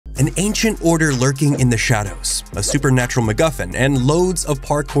an ancient order lurking in the shadows, a supernatural MacGuffin, and loads of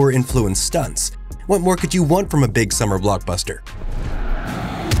parkour-influenced stunts. What more could you want from a big summer blockbuster?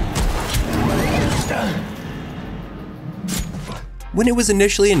 When it was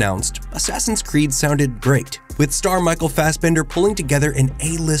initially announced, Assassin's Creed sounded great. With star Michael Fassbender pulling together an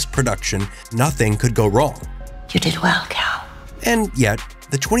A-list production, nothing could go wrong. You did well, Cal. And yet,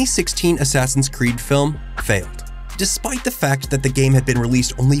 the 2016 Assassin's Creed film failed. Despite the fact that the game had been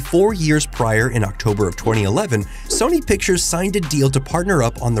released only 4 years prior in October of 2011, Sony Pictures signed a deal to partner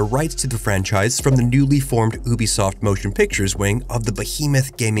up on the rights to the franchise from the newly formed Ubisoft Motion Pictures wing of the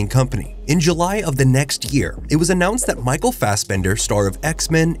behemoth gaming company. In July of the next year, it was announced that Michael Fassbender, star of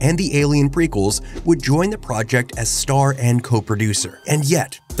X-Men and the Alien prequels, would join the project as star and co-producer. And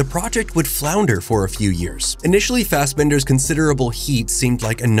yet, the project would flounder for a few years. Initially, Fassbender's considerable heat seemed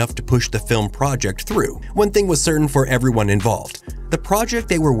like enough to push the film project through. One thing was certain for everyone involved. The project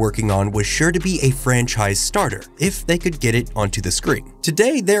they were working on was sure to be a franchise starter, if they could get it onto the screen.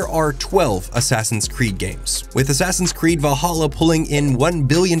 Today, there are 12 Assassin's Creed games. With Assassin's Creed Valhalla pulling in $1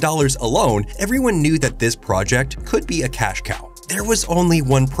 billion alone, everyone knew that this project could be a cash cow. There was only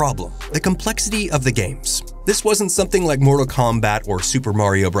one problem: the complexity of the games. This wasn't something like Mortal Kombat or Super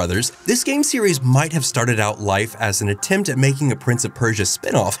Mario Bros. This game series might have started out life as an attempt at making a Prince of Persia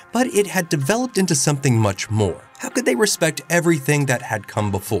spin-off, but it had developed into something much more. How could they respect everything that had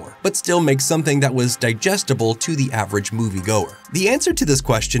come before, but still make something that was digestible to the average moviegoer? The answer to this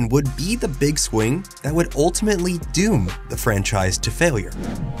question would be the big swing that would ultimately doom the franchise to failure.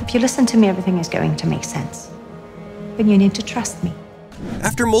 If you listen to me, everything is going to make sense. But you need to trust me.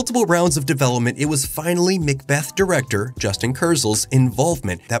 After multiple rounds of development, it was finally Macbeth director Justin Kurzel's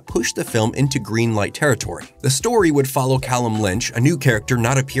involvement that pushed the film into green light territory. The story would follow Callum Lynch, a new character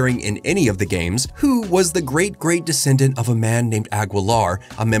not appearing in any of the games, who was the great-great descendant of a man named Aguilar,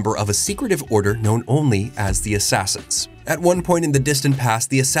 a member of a secretive order known only as the Assassins. At one point in the distant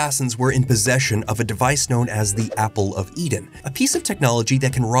past, the Assassins were in possession of a device known as the Apple of Eden, a piece of technology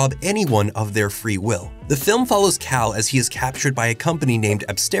that can rob anyone of their free will. The film follows Cal as he is captured by a company named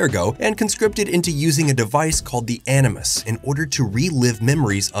Abstergo and conscripted into using a device called the Animus in order to relive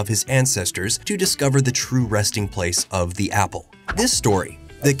memories of his ancestors to discover the true resting place of the Apple. This story,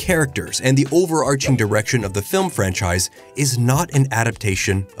 the characters, and the overarching direction of the film franchise is not an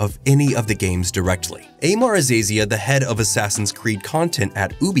adaptation of any of the games directly. Amar Azaziah, the head of Assassin's Creed content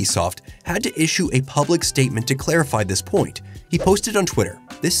at Ubisoft, had to issue a public statement to clarify this point. He posted on Twitter,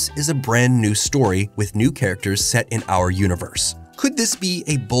 "This is a brand new story with new characters set in our universe." Could this be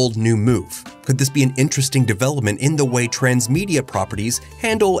a bold new move? Could this be an interesting development in the way transmedia properties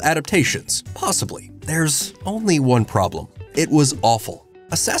handle adaptations? Possibly. There's only one problem. It was awful.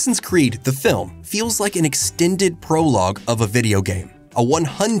 Assassin's Creed, the film, feels like an extended prologue of a video game. A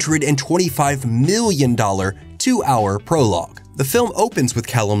 $125 million 2-hour prologue. The film opens with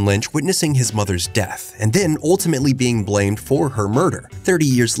Callum Lynch witnessing his mother's death, and then ultimately being blamed for her murder. 30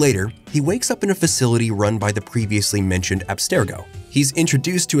 years later, he wakes up in a facility run by the previously mentioned Abstergo. He's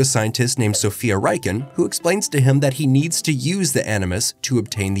introduced to a scientist named Sophia Riken, who explains to him that he needs to use the Animus to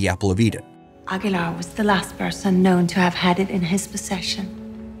obtain the Apple of Eden. Aguilar was the last person known to have had it in his possession.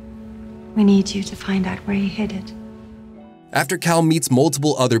 We need you to find out where he hid it. After Cal meets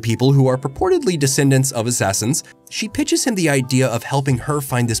multiple other people who are purportedly descendants of assassins, she pitches him the idea of helping her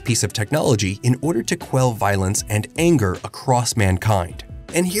find this piece of technology in order to quell violence and anger across mankind.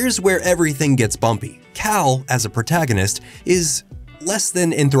 And here's where everything gets bumpy. Cal, as a protagonist, is less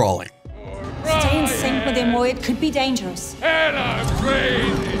than enthralling. Stay in sync with him or it could be dangerous. And I'm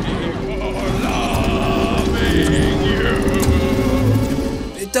crazy for loving you.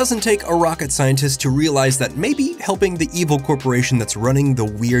 It doesn't take a rocket scientist to realize that maybe helping the evil corporation that's running the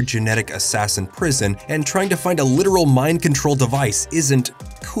weird genetic assassin prison and trying to find a literal mind control device isn't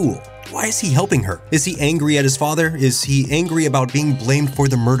cool. Why is he helping her? Is he angry at his father? Is he angry about being blamed for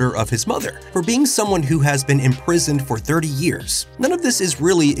the murder of his mother? For being someone who has been imprisoned for 30 years? None of this is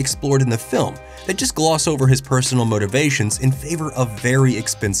really explored in the film. They just gloss over his personal motivations in favor of very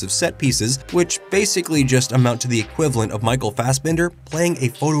expensive set pieces, which basically just amount to the equivalent of Michael Fassbender playing a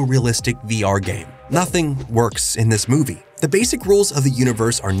photorealistic VR game. Nothing works in this movie. The basic rules of the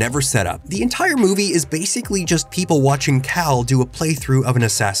universe are never set up. The entire movie is basically just people watching Cal do a playthrough of an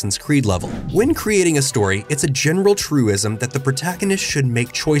Assassin's Creed level. When creating a story, it's a general truism that the protagonist should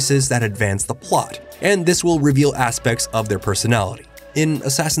make choices that advance the plot, and this will reveal aspects of their personality. In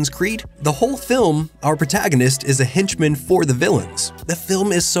Assassin's Creed, the whole film, our protagonist is a henchman for the villains. The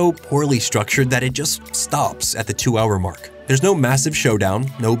film is so poorly structured that it just stops at the 2-hour mark. There's no massive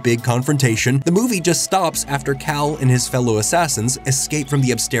showdown, no big confrontation. The movie just stops after Cal and his fellow assassins escape from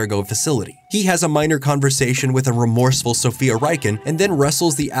the Abstergo facility. He has a minor conversation with a remorseful Sophia Riken and then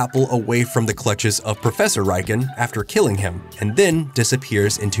wrestles the apple away from the clutches of Professor Riken after killing him, and then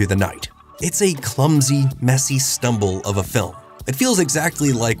disappears into the night. It's a clumsy, messy stumble of a film. It feels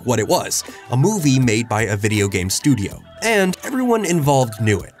exactly like what it was, a movie made by a video game studio. And everyone involved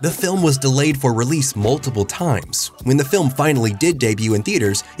knew it. The film was delayed for release multiple times. When the film finally did debut in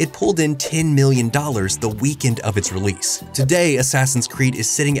theaters, it pulled in $10 million the weekend of its release. Today, Assassin's Creed is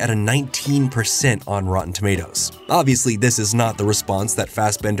sitting at a 19% on Rotten Tomatoes. Obviously, this is not the response that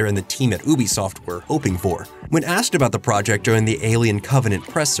Fassbender and the team at Ubisoft were hoping for. When asked about the project during the Alien Covenant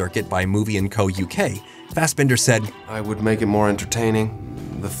press circuit by Movie & Co. UK, Fassbender said, "I would make it more entertaining.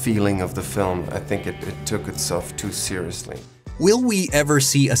 The feeling of the film, I think it took itself too seriously." Will we ever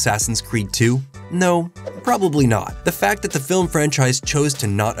see Assassin's Creed 2? No, probably not. The fact that the film franchise chose to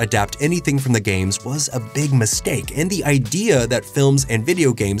not adapt anything from the games was a big mistake, and the idea that films and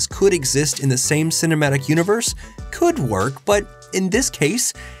video games could exist in the same cinematic universe could work, but in this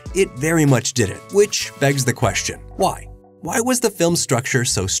case, it very much didn't, which begs the question, why? Why was the film structure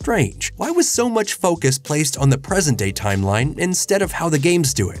so strange? Why was so much focus placed on the present-day timeline instead of how the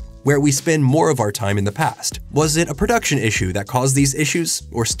games do it, where we spend more of our time in the past? Was it a production issue that caused these issues,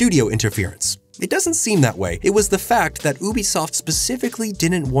 or studio interference? It doesn't seem that way. It was the fact that Ubisoft specifically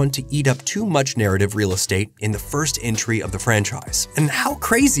didn't want to eat up too much narrative real estate in the first entry of the franchise. And how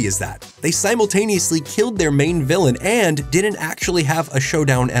crazy is that? They simultaneously killed their main villain and didn't actually have a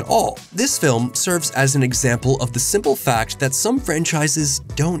showdown at all. This film serves as an example of the simple fact that some franchises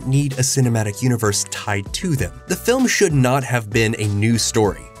don't need a cinematic universe tied to them. The film should not have been a new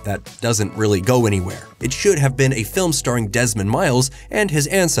story that doesn't really go anywhere. It should have been a film starring Desmond Miles and his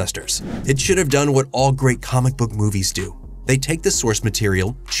ancestors. It should have done what all great comic book movies do. They take the source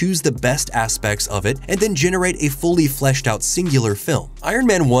material, choose the best aspects of it, and then generate a fully fleshed out singular film. Iron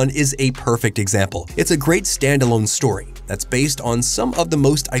Man 1 is a perfect example. It's a great standalone story that's based on some of the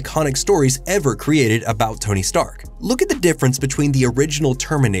most iconic stories ever created about Tony Stark. Look at the difference between the original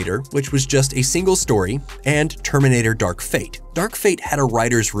Terminator, which was just a single story, and Terminator Dark Fate. Dark Fate had a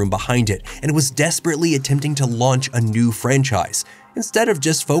writer's room behind it and was desperately attempting to launch a new franchise, instead of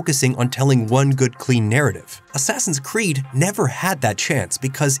just focusing on telling one good clean narrative. Assassin's Creed never had that chance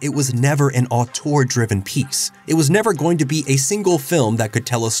because it was never an auteur-driven piece. It was never going to be a single film that could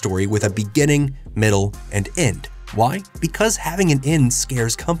tell a story with a beginning, middle, and end. Why? Because having an end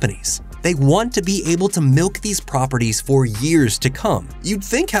scares companies. They want to be able to milk these properties for years to come. You'd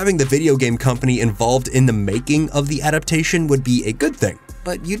think having the video game company involved in the making of the adaptation would be a good thing,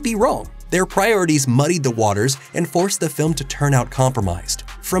 but you'd be wrong. Their priorities muddied the waters and forced the film to turn out compromised.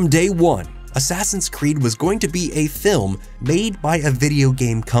 From day one, Assassin's Creed was going to be a film made by a video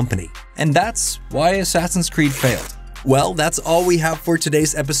game company. And that's why Assassin's Creed failed. Well, that's all we have for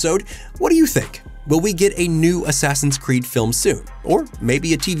today's episode. What do you think? Will we get a new Assassin's Creed film soon? Or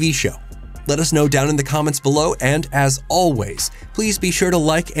maybe a TV show? Let us know down in the comments below, and as always, please be sure to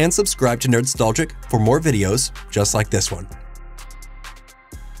like and subscribe to Nerdstalgic for more videos just like this one.